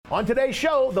On today's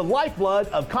show, the lifeblood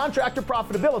of contractor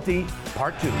profitability,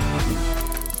 part 2.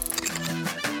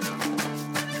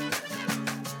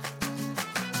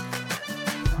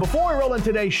 Before we roll in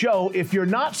today's show, if you're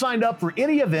not signed up for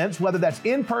any events, whether that's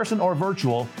in person or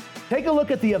virtual, take a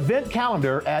look at the event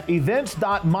calendar at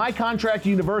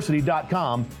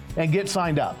events.mycontractuniversity.com and get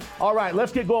signed up. All right,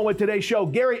 let's get going with today's show.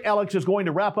 Gary Alex is going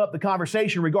to wrap up the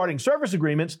conversation regarding service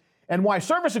agreements and why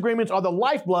service agreements are the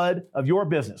lifeblood of your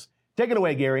business. Take it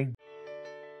away, Gary.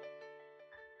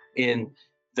 In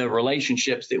the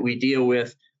relationships that we deal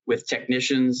with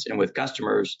technicians and with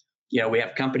customers, we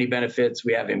have company benefits,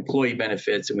 we have employee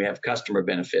benefits, and we have customer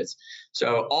benefits.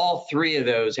 So all three of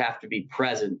those have to be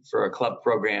present for a club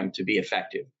program to be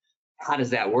effective. How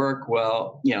does that work?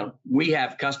 Well, we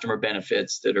have customer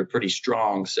benefits that are pretty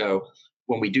strong. So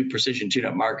when we do precision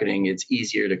tune-up marketing, it's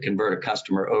easier to convert a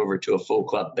customer over to a full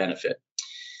club benefit.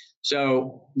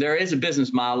 So there is a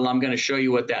business model. I'm going to show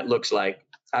you what that looks like.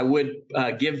 I would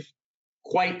give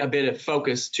quite a bit of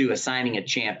focus to assigning a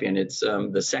champion. It's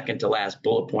the second to last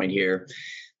bullet point here.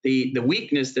 The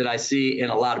weakness that I see in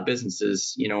a lot of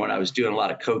businesses, when I was doing a lot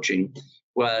of coaching,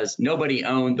 was nobody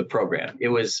owned the program. It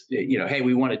was, hey,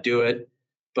 we want to do it,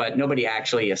 but nobody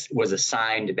actually was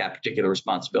assigned that particular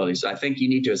responsibility. So I think you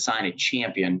need to assign a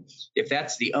champion. If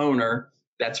that's the owner,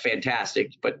 that's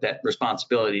fantastic, but that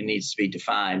responsibility needs to be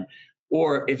defined.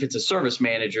 Or if it's a service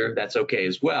manager, that's okay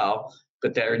as well.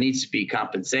 But there needs to be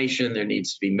compensation, there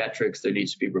needs to be metrics, there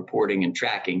needs to be reporting and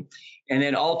tracking. And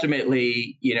then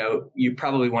ultimately, you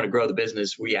probably want to grow the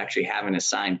business where you actually have an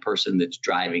assigned person that's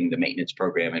driving the maintenance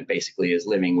program and basically is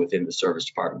living within the service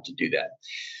department to do that.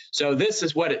 So this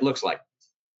is what it looks like.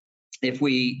 If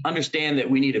we understand that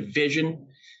we need a vision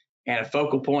and a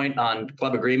focal point on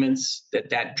club agreements,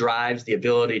 that drives the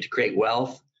ability to create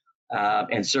wealth,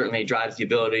 and certainly drives the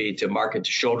ability to market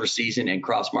to shoulder season and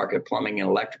cross-market plumbing and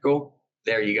electrical.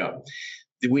 There you go.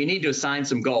 We need to assign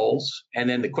some goals. And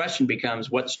then the question becomes,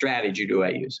 what strategy do I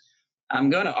use? I'm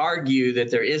going to argue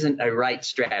that there isn't a right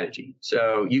strategy.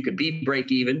 So you could be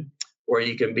break even, or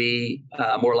you can be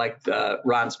more like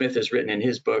Ron Smith has written in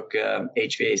his book,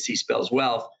 HVAC Spells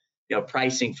Wealth,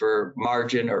 pricing for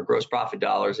margin or gross profit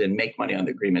dollars and make money on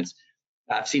the agreements.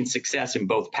 I've seen success in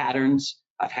both patterns.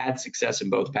 I've had success in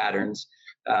both patterns.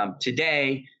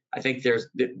 Today, I think there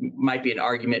might be an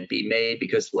argument be made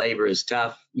because labor is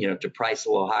tough, to price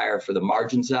a little higher for the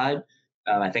margin side.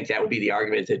 I think that would be the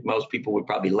argument that most people would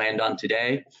probably land on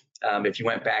today. If you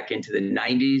went back into the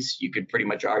 90s, you could pretty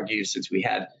much argue, since we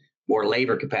had more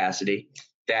labor capacity,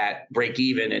 that break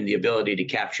even and the ability to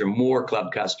capture more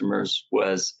club customers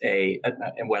was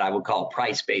what I would call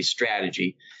price-based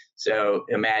strategy. So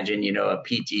imagine, a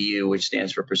PTU, which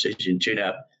stands for precision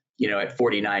tune-up, at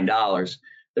 $49.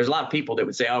 There's a lot of people that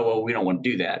would say, oh, well, we don't want to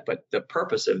do that. But the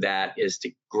purpose of that is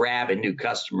to grab a new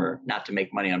customer, not to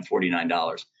make money on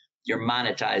 $49. You're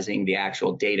monetizing the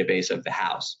actual database of the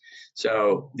house.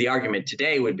 So the argument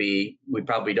today would be, we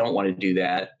probably don't want to do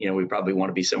that. We probably want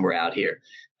to be somewhere out here.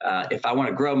 If I want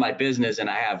to grow my business and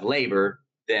I have labor,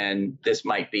 then this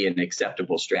might be an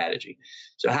acceptable strategy.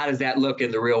 So how does that look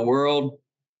in the real world?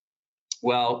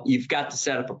 Well, you've got to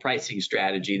set up a pricing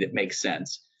strategy that makes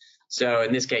sense. So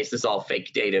in this case, this is all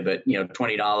fake data, but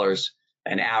 $20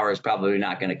 an hour is probably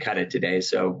not going to cut it today.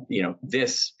 So,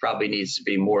 this probably needs to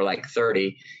be more like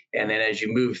 30. And then as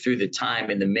you move through the time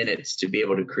and the minutes to be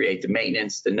able to create the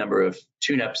maintenance, the number of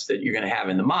tune-ups that you're going to have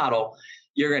in the model,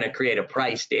 you're going to create a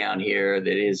price down here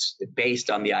that is based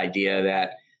on the idea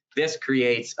that this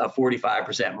creates a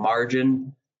 45%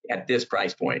 margin at this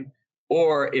price point.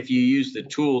 Or if you use the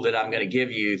tool that I'm going to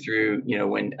give you through,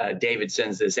 when David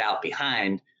sends this out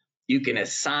behind, you can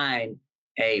assign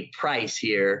a price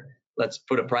here. Let's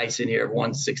put a price in here of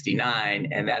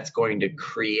 169, and that's going to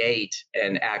create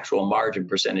an actual margin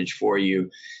percentage for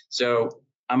you. So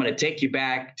I'm going to take you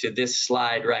back to this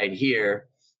slide right here.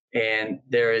 And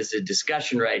there is a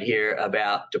discussion right here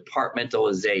about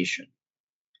departmentalization.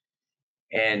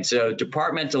 And so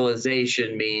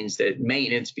departmentalization means that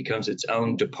maintenance becomes its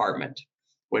own department.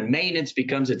 When maintenance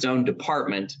becomes its own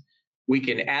department, we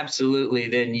can absolutely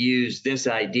then use this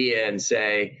idea and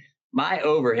say, my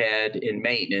overhead in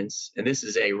maintenance, and this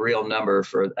is a real number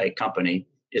for a company,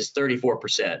 is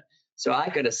 34%. So I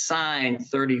could assign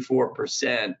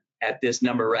 34% at this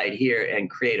number right here and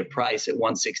create a price at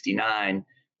 169,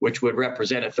 which would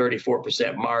represent a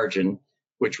 34% margin,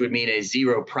 which would mean a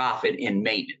zero profit in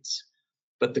maintenance.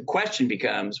 But the question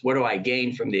becomes, what do I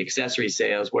gain from the accessory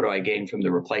sales? What do I gain from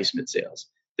the replacement sales?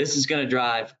 This is going to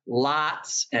drive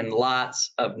lots and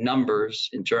lots of numbers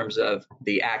in terms of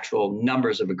the actual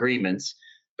numbers of agreements,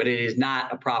 but it is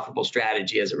not a profitable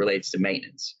strategy as it relates to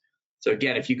maintenance. So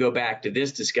again, if you go back to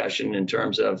this discussion in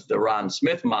terms of the Ron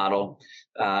Smith model,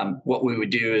 what we would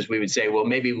do is we would say, well,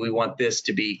 maybe we want this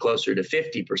to be closer to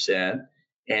 50%.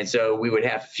 And so we would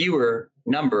have fewer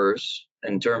numbers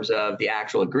in terms of the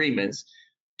actual agreements,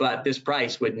 but this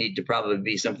price would need to probably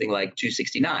be something like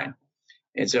 $269.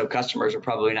 And so customers are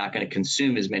probably not going to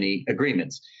consume as many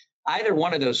agreements. Either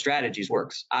one of those strategies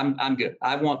works. I'm good.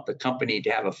 I want the company to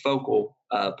have a focal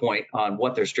point on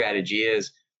what their strategy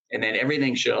is, and then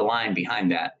everything should align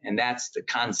behind that. And that's the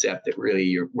concept that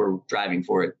really we're driving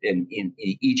for it in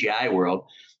EGI world,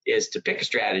 is to pick a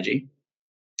strategy,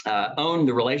 own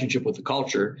the relationship with the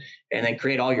culture, and then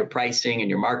create all your pricing and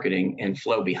your marketing and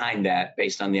flow behind that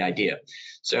based on the idea.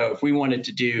 So if we wanted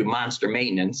to do monster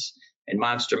maintenance, and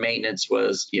monster maintenance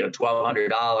was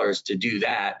 $1,200 to do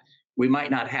that, we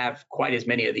might not have quite as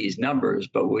many of these numbers,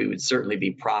 but we would certainly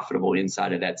be profitable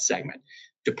inside of that segment.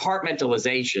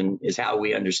 Departmentalization is how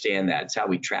we understand that. It's how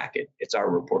we track it. It's our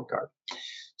report card.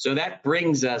 So that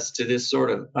brings us to this sort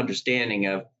of understanding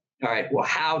of, all right, well,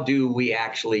 how do we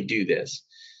actually do this?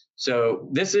 So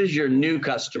this is your new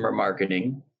customer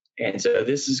marketing. And so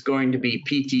this is going to be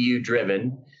PTU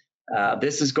driven.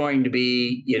 This is going to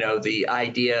be, the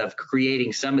idea of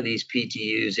creating some of these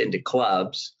PTUs into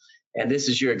clubs. And this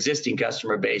is your existing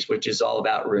customer base, which is all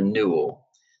about renewal.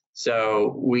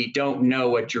 So we don't know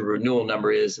what your renewal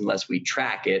number is unless we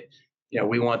track it.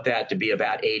 We want that to be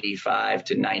about 85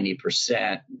 to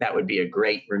 90%. That would be a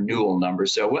great renewal number.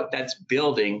 So what that's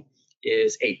building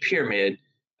is a pyramid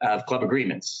of club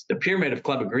agreements. The pyramid of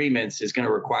club agreements is going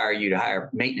to require you to hire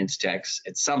maintenance techs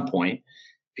at some point,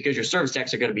 because your service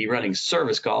techs are going to be running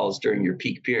service calls during your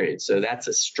peak period. So that's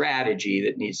a strategy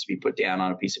that needs to be put down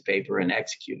on a piece of paper and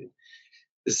executed.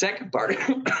 The second part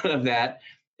of that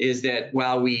is that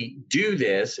while we do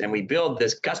this and we build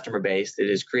this customer base that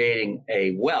is creating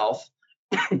a wealth,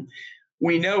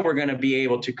 we know we're going to be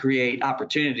able to create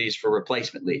opportunities for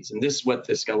replacement leads. And this is what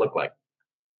this is going to look like.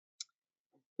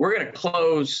 We're going to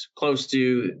close close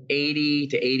to 80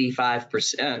 to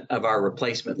 85% of our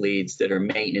replacement leads that are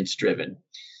maintenance driven.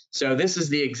 So this is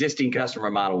the existing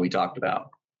customer model we talked about.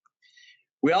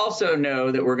 We also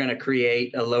know that we're going to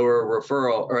create a lower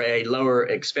referral or a lower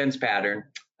expense pattern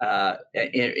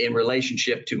in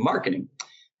relationship to marketing.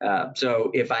 So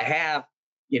if I have,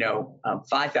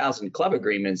 5,000 club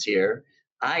agreements here,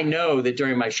 I know that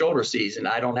during my shoulder season,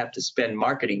 I don't have to spend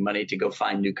marketing money to go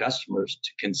find new customers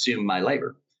to consume my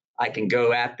labor. I can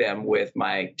go at them with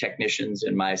my technicians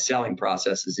and my selling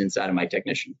processes inside of my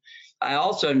technician. I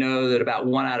also know that about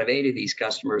 1 out of 8 of these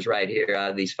customers right here, out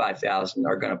of these 5,000,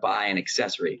 are going to buy an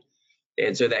accessory.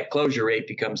 And so that closure rate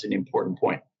becomes an important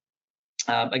point.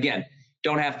 Again,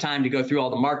 don't have time to go through all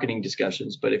the marketing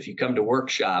discussions, but if you come to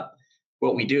workshop,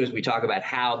 what we do is we talk about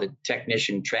how the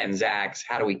technician transacts,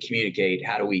 how do we communicate,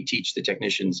 how do we teach the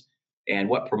technicians, and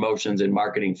what promotions and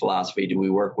marketing philosophy do we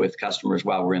work with customers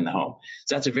while we're in the home.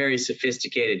 So that's a very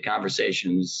sophisticated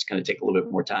conversation. It's going to take a little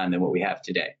bit more time than what we have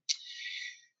today.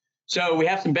 So we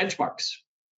have some benchmarks,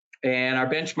 and our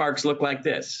benchmarks look like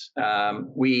this.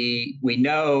 We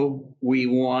know we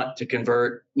want to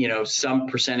convert, some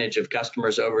percentage of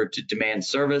customers over to demand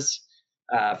service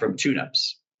from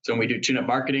tune-ups. So when we do tune-up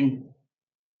marketing,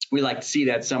 we like to see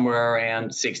that somewhere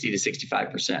around 60 to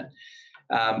 65%.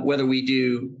 Whether we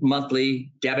do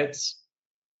monthly debits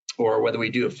or whether we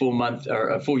do a full month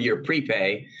or a full year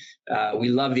prepay, we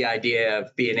love the idea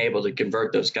of being able to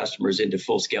convert those customers into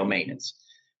full-scale maintenance.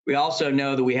 We also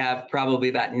know that we have probably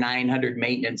about 900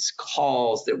 maintenance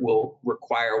calls that will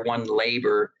require one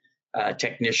labor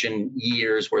technician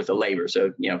years worth of labor.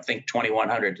 So, think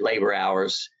 2,100 labor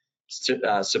hours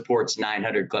supports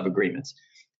 900 club agreements.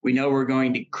 We know we're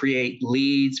going to create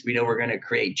leads. We know we're going to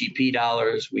create GP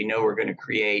dollars. We know we're going to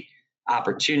create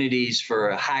opportunities for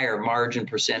a higher margin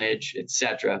percentage, et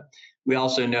cetera. We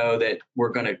also know that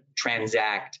we're going to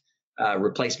transact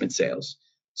replacement sales.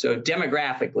 So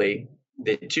demographically,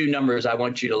 the two numbers I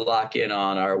want you to lock in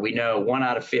on are, we know 1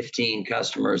 out of 15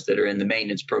 customers that are in the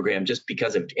maintenance program, just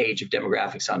because of age of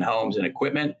demographics on homes and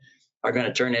equipment, are going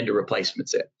to turn into replacement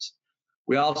sales.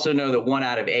 We also know that 1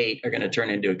 out of 8 are going to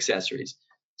turn into accessories.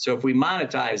 So if we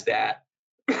monetize that,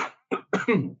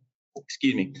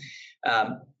 excuse me,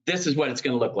 this is what it's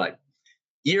going to look like.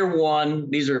 Year 1,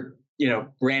 these are,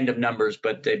 random numbers,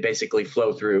 but they basically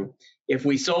flow through. If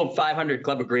we sold 500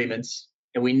 club agreements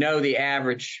and we know the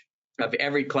average of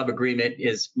every club agreement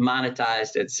is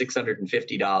monetized at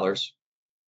 $650,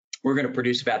 we're going to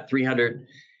produce about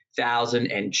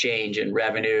 $300,000 and change in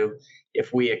revenue.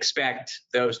 If we expect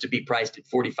those to be priced at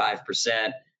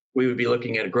 45%, we would be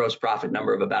looking at a gross profit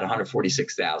number of about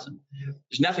 $146,000.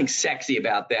 There's nothing sexy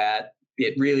about that.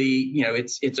 it really,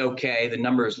 it's okay. The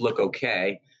numbers look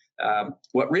okay.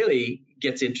 What really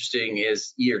gets interesting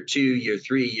is year 2, year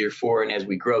 3, year 4, and as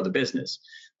we grow the business.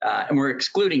 And we're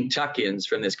excluding tuck-ins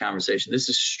from this conversation. This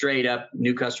is straight up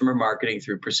new customer marketing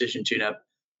through precision tune-up.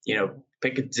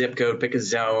 Pick a zip code, pick a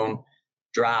zone,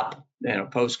 drop,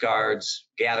 postcards,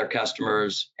 gather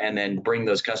customers, and then bring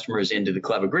those customers into the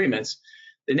club agreements.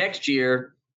 The next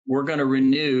year, we're going to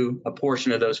renew a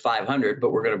portion of those 500,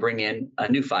 but we're going to bring in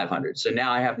a new 500. So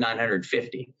now I have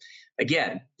 950.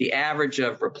 Again, the average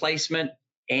of replacement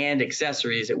and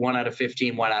accessories at 1 out of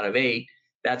 15, 1 out of 8,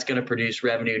 that's going to produce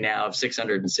revenue now of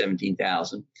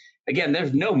 $617,000. Again,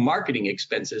 there's no marketing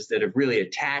expenses that have really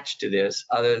attached to this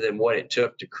other than what it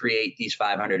took to create these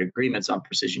 500 agreements on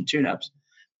precision tune-ups.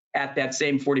 At that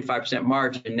same 45%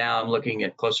 margin, now I'm looking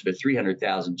at closer to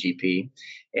 300,000 GP.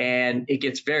 And it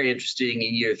gets very interesting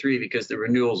in year 3 because the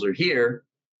renewals are here.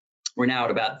 We're now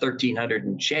at about 1,300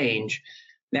 and change.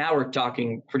 Now we're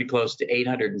talking pretty close to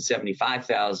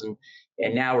 875,000.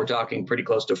 And now we're talking pretty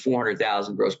close to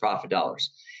 400,000 gross profit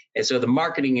dollars. And so the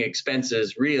marketing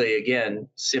expenses really, again,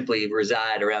 simply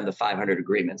reside around the 500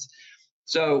 agreements.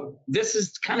 So this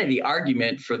is kind of the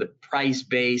argument for the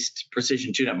price-based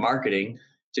precision tune-up marketing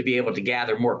to be able to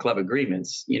gather more club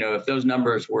agreements. If those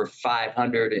numbers were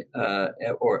 500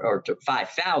 or to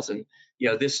 5,000,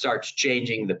 this starts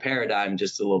changing the paradigm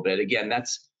just a little bit. Again,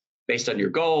 that's based on your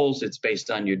goals. It's based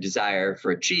on your desire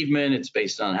for achievement. It's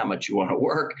based on how much you want to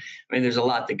work. I mean, there's a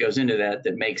lot that goes into that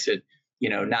makes it,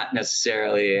 not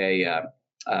necessarily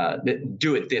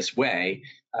do it this way.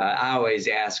 I always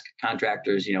ask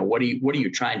contractors, what are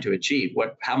you trying to achieve?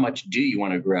 How much do you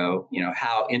want to grow?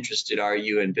 How interested are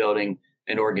you in building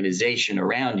an organization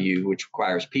around you, which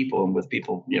requires people, and with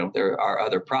people, there are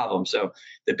other problems. So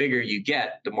the bigger you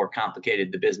get, the more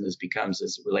complicated the business becomes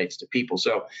as it relates to people.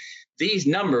 So these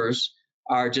numbers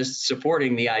are just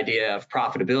supporting the idea of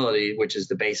profitability, which is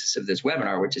the basis of this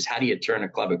webinar, which is how do you turn a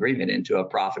club agreement into a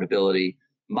profitability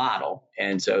model?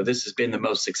 And so this has been the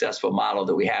most successful model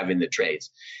that we have in the trades.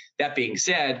 That being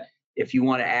said, if you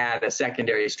want to add a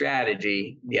secondary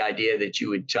strategy, the idea that you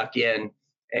would tuck in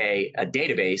a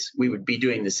database, we would be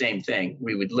doing the same thing.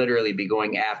 We would literally be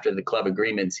going after the club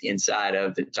agreements inside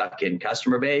of the tuck-in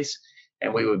customer base,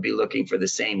 and we would be looking for the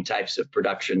same types of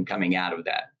production coming out of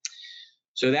that.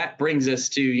 So that brings us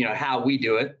to how we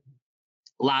do it.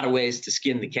 A lot of ways to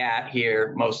skin the cat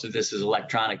here. Most of this is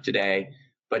electronic today,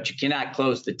 but you cannot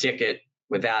close the ticket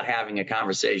without having a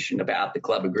conversation about the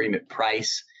club agreement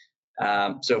price.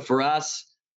 So for us,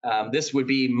 this would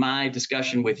be my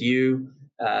discussion with you.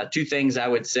 2 things I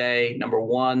would say. Number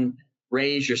 1,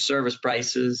 raise your service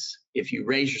prices. If you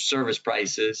raise your service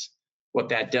prices, what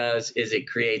that does is it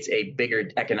creates a bigger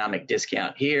economic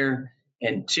discount here.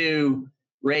 And 2,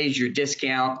 raise your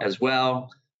discount as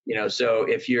well. So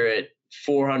if you're at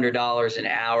 $400 an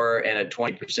hour and a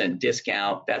 20%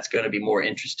 discount, that's going to be more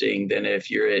interesting than if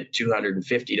you're at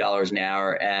 $250 an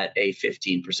hour at a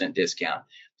 15% discount.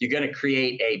 You're going to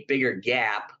create a bigger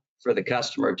gap for the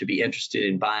customer to be interested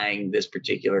in buying this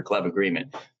particular club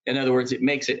agreement. In other words, it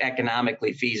makes it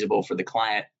economically feasible for the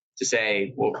client to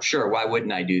say, well, sure, why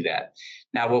wouldn't I do that?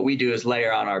 Now, what we do is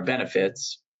layer on our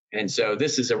benefits. And so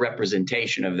this is a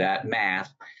representation of that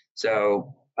math.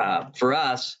 So for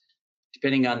us,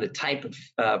 depending on the type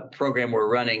of program we're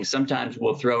running, sometimes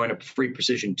we'll throw in a free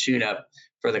precision tune-up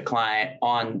for the client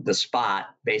on the spot.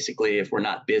 Basically, if we're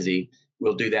not busy,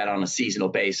 we'll do that on a seasonal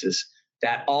basis.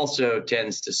 That also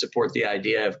tends to support the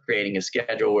idea of creating a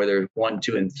schedule where there's 1,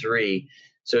 2, and 3.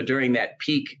 So during that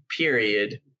peak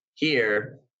period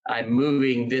here, I'm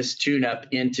moving this tune-up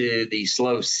into the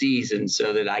slow season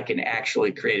so that I can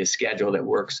actually create a schedule that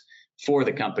works for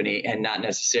the company and not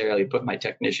necessarily put my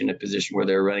technician in a position where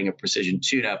they're running a precision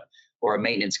tune-up or a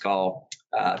maintenance call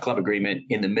club agreement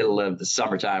in the middle of the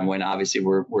summertime when obviously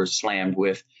we're slammed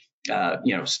with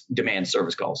demand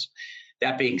service calls.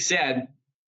 That being said,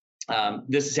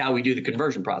 this is how we do the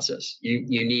conversion process.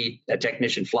 You need a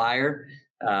technician flyer.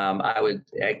 I would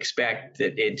expect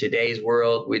that in today's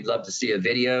world, we'd love to see a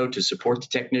video to support the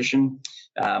technician.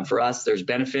 For us, there's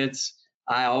benefits.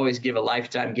 I always give a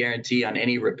lifetime guarantee on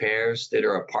any repairs that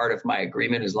are a part of my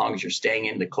agreement as long as you're staying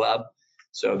in the club.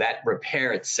 So that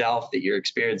repair itself that you're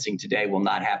experiencing today will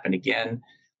not happen again.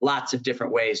 Lots of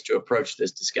different ways to approach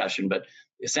this discussion, but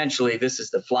essentially this is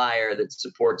the flyer that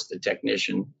supports the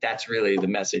technician. That's really the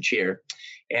message here.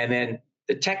 And then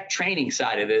the tech training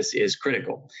side of this is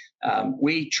critical.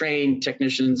 We train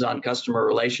technicians on customer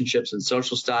relationships and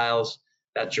social styles.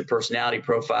 That's your personality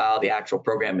profile, the actual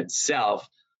program itself.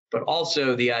 but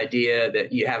also the idea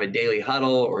that you have a daily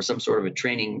huddle or some sort of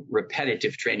a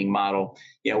repetitive training model,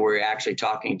 where you're actually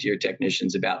talking to your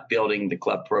technicians about building the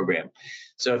club program.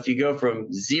 So if you go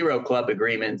from 0 club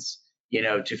agreements,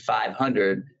 to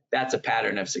 500, that's a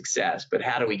pattern of success. But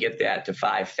how do we get that to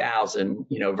 5,000,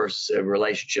 versus a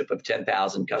relationship of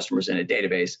 10,000 customers in a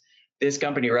database? This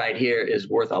company right here is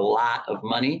worth a lot of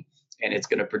money, and it's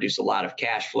going to produce a lot of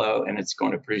cash flow, and it's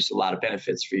going to produce a lot of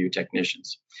benefits for your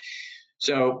technicians.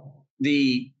 So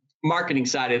the marketing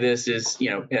side of this is,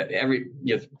 you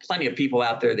have plenty of people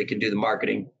out there that can do the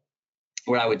marketing.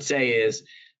 What I would say is,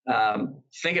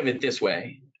 think of it this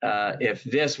way. If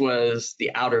this was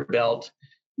the outer belt,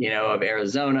 of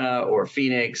Arizona or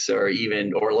Phoenix or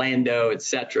even Orlando, et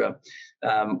cetera,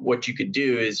 what you could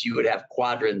do is you would have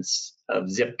quadrants of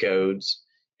zip codes,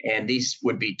 and these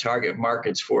would be target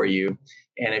markets for you.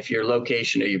 And if your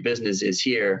location or your business is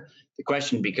here, the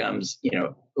question becomes,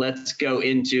 let's go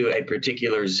into a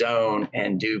particular zone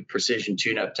and do precision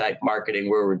tune-up type marketing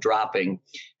where we're dropping,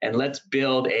 and let's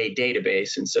build a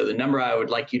database. And so the number I would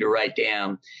like you to write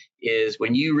down is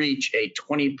when you reach a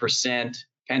 20%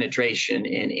 penetration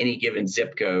in any given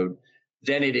zip code,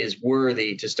 then it is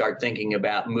worthy to start thinking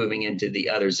about moving into the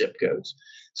other zip codes.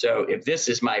 So if this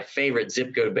is my favorite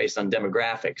zip code based on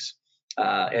demographics,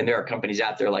 and there are companies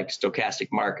out there like Stochastic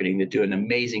Marketing that do an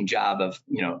amazing job of,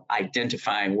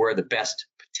 identifying where the best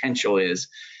potential is.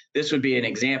 This would be an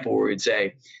example where we'd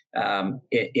say, I'm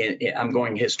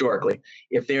going historically,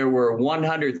 if there were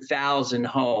 100,000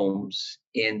 homes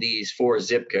in these 4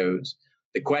 zip codes,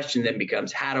 the question then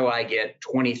becomes, how do I get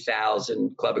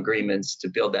 20,000 club agreements to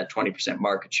build that 20%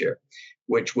 market share,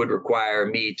 which would require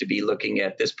me to be looking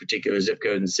at this particular zip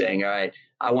code and saying, all right,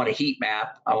 I want a heat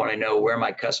map. I want to know where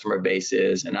my customer base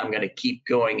is, and I'm going to keep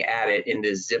going at it in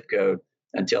this zip code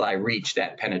until I reach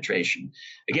that penetration.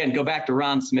 Again, go back to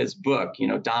Ron Smith's book,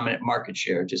 Dominant Market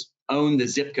Share. Just own the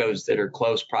zip codes that are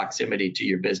close proximity to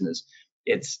your business.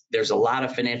 There's a lot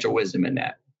of financial wisdom in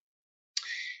that.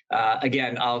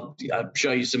 Again, I'll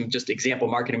show you some just example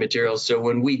marketing materials. So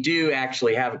when we do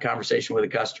actually have a conversation with a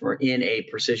customer in a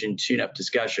precision tune-up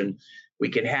discussion, we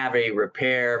can have a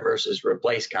repair versus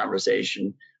replace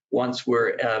conversation. Once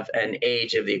we're of an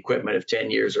age of the equipment of 10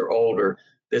 years or older,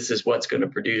 this is what's going to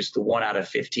produce the 1 out of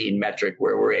 15 metric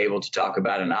where we're able to talk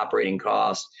about an operating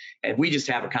cost. And we just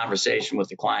have a conversation with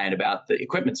the client about the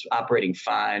equipment's operating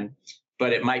fine,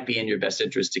 but it might be in your best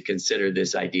interest to consider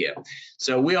this idea.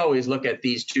 So we always look at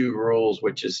these 2 rules,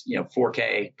 which is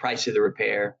 4K, price of the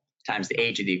repair, times the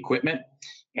age of the equipment.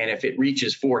 And if it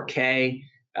reaches 4K,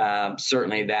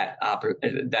 certainly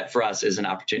that for us is an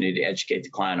opportunity to educate the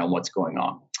client on what's going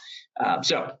on.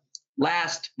 So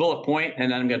last bullet point,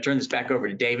 and then I'm going to turn this back over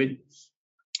to David.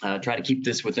 Try to keep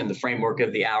this within the framework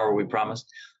of the hour we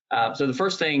promised. So the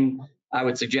first thing I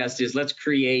would suggest is let's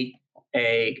create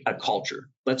a culture.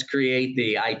 Let's create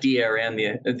the idea around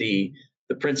the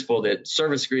principle that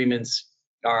service agreements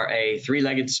are a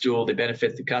 3-legged stool. They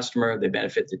benefit the customer, they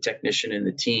benefit the technician and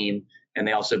the team, and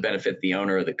they also benefit the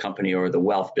owner of the company or the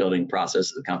wealth building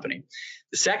process of the company.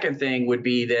 The second thing would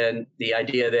be then the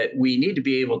idea that we need to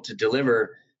be able to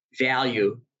deliver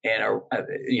value and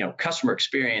customer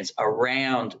experience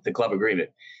around the club agreement.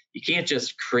 You can't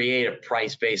just create a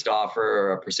price-based offer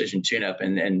or a precision tune-up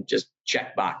and just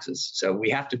check boxes. So we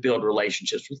have to build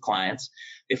relationships with clients.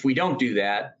 If we don't do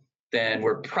that, then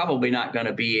we're probably not going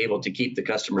to be able to keep the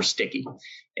customer sticky.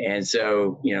 And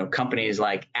so, companies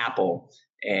like Apple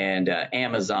and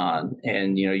Amazon,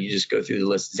 and, you just go through the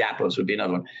list, Zappos would be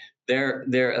another one.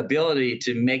 Their ability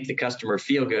to make the customer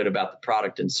feel good about the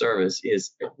product and service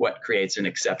is what creates an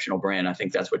exceptional brand. I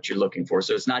think that's what you're looking for.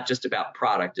 So it's not just about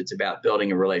product, it's about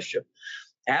building a relationship.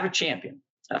 Have a champion.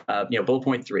 Bullet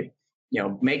point 3.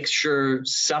 Make sure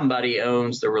somebody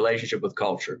owns the relationship with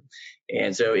culture.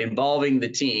 And so involving the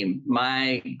team,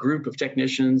 my group of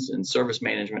technicians and service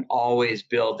management always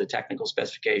build the technical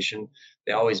specification.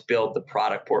 They always build the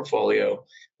product portfolio.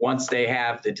 Once they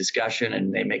have the discussion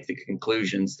and they make the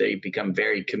conclusions, they become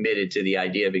very committed to the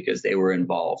idea because they were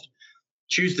involved.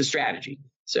 Choose the strategy.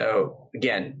 So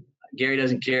again, Gary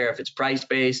doesn't care if it's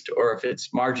price-based or if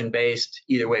it's margin-based.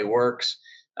 Either way works.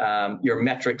 Your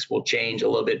metrics will change a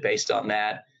little bit based on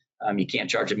that. You can't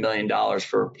charge $1 million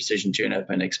for a precision tune-up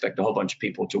and expect a whole bunch of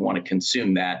people to want to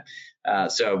consume that.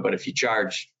 But if you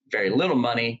charge very little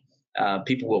money,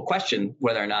 people will question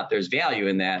whether or not there's value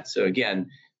in that. So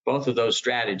again, both of those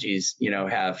strategies,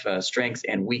 have strengths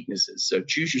and weaknesses. So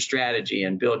choose your strategy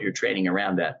and build your training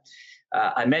around that.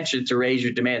 I mentioned to raise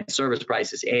your demand service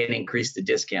prices and increase the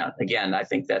discount. Again, I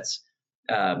think that's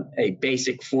a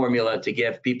basic formula to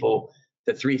give people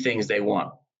the 3 things they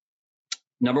want.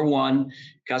 Number one,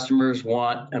 customers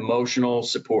want emotional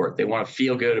support. They want to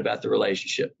feel good about the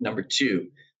relationship. Number two,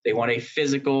 they want a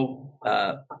physical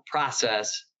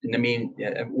process. And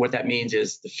what that means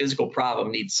is the physical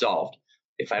problem needs solved.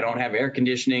 If I don't have air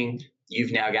conditioning,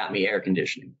 you've now got me air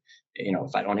conditioning.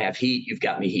 If I don't have heat, you've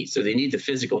got me heat. So they need the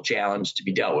physical challenge to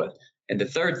be dealt with. And the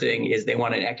third thing is they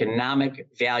want an economic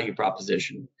value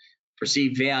proposition.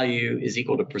 Perceived value is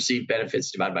equal to perceived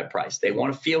benefits divided by price. They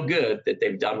want to feel good that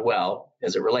they've done well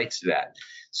as it relates to that.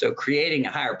 So creating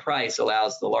a higher price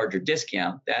allows the larger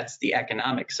discount. That's the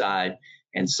economic side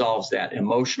and solves that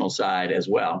emotional side as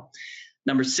well.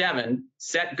 Number 7,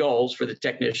 set goals for the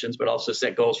technicians, but also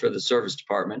set goals for the service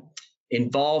department.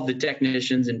 Involve the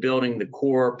technicians in building the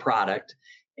core product.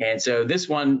 And so this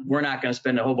one, we're not going to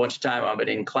spend a whole bunch of time on, but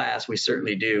in class, we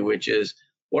certainly do, which is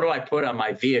what do I put on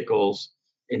my vehicles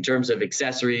in terms of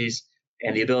accessories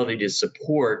and the ability to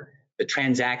support the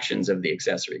transactions of the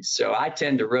accessories. So I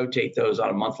tend to rotate those on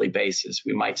a monthly basis.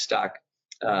 We might stock,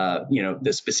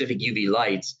 the specific UV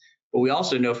lights, but we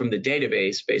also know from the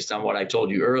database, based on what I told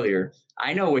you earlier,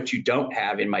 I know what you don't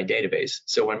have in my database.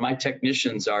 So when my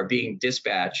technicians are being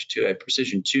dispatched to a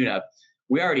precision tune-up,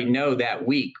 we already know that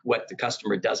week what the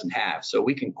customer doesn't have. So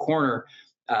we can corner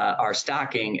our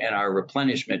stocking and our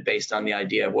replenishment based on the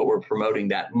idea of what we're promoting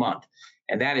that month.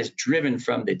 And that is driven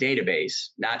from the database,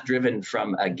 not driven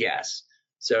from a guess.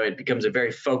 So it becomes a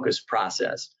very focused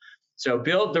process. So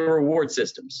build the reward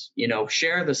systems,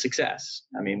 share the success.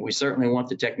 We certainly want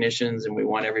the technicians and we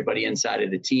want everybody inside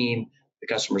of the team, the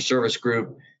customer service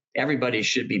group. Everybody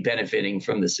should be benefiting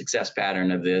from the success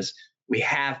pattern of this. We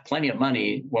have plenty of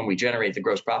money when we generate the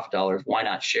gross profit dollars. Why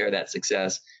not share that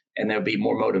success? And there'll be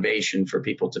more motivation for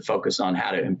people to focus on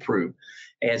how to improve.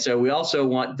 And so we also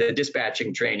want the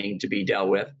dispatching training to be dealt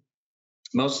with.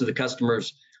 Most of the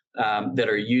customers that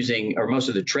are using, or most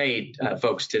of the trade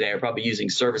folks today are probably using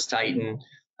Service Titan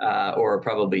or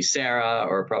probably Sarah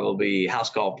or probably House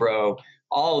Call Pro.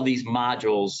 All of these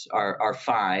modules are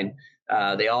fine.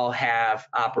 They all have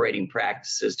operating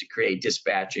practices to create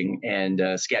dispatching and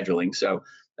scheduling. So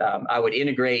I would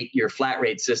integrate your flat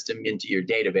rate system into your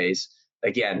database.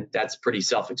 Again, that's pretty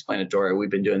self-explanatory. We've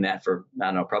been doing that for,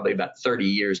 probably about 30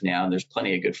 years now, and there's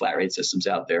plenty of good flat rate systems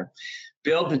out there.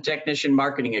 Build the technician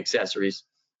marketing accessories.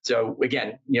 So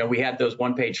again, we have those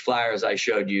one-page flyers I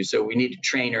showed you. So we need to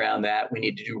train around that. We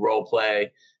need to do role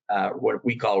play, what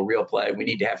we call real play. We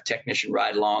need to have technician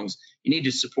ride-alongs. You need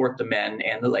to support the men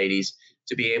and the ladies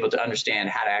to be able to understand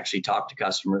how to actually talk to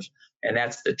customers. And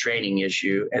that's the training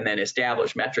issue. And then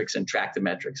establish metrics and track the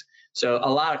metrics. So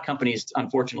a lot of companies,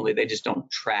 unfortunately, they just don't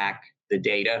track the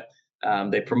data.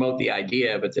 They promote the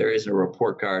idea, but there isn't a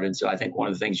report card. And so I think one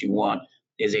of the things you want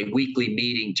is a weekly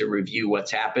meeting to review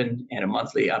what's happened and a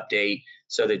monthly update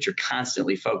so that you're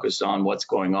constantly focused on what's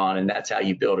going on. And that's how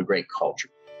you build a great culture.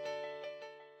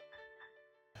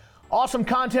 Awesome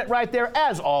content right there,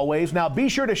 as always. Now, be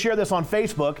sure to share this on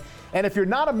Facebook. And if you're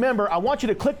not a member, I want you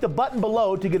to click the button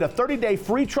below to get a 30-day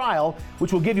free trial,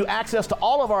 which will give you access to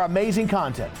all of our amazing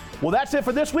content. Well, that's it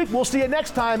for this week. We'll see you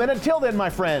next time. And until then, my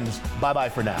friends, bye-bye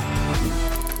for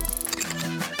now.